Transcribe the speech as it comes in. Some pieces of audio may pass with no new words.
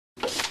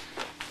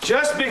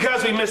Just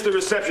because we missed the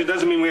reception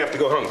doesn't mean we have to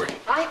go hungry.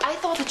 I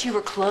thought that you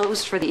were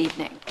closed for the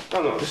evening.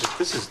 No, this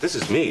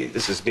is me.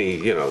 This is me,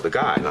 you know, the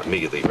guy, not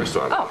me, the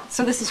restaurant. Oh,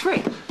 so this is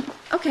free.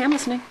 Okay, I'm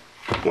listening.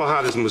 Well,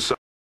 how does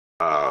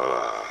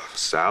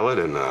salad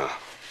and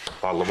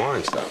bottle of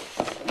wine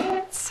stuff?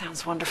 That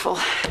sounds wonderful.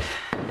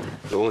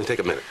 It'll only take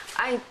a minute.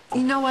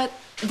 You know what?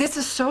 This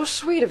is so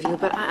sweet of you,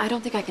 but I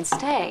don't think I can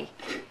stay.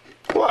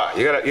 What?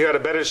 You got a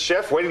better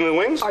chef waiting in the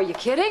wings? Are you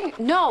kidding?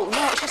 No,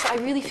 it's just I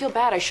really feel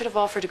bad. I should have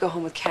offered to go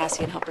home with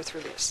Cassie and help her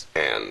through this.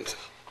 And?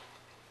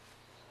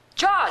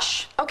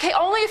 Josh! Okay,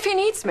 only if he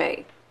needs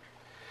me.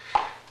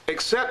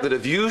 Except that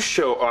if you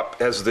show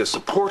up as the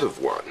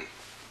supportive one,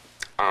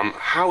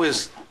 how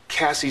is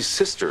Cassie's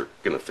sister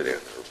gonna fit in?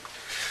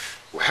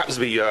 Who happens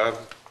to be,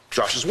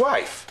 Josh's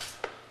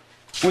wife,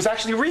 who is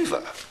actually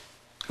Reva,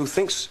 who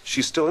thinks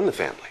she's still in the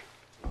family.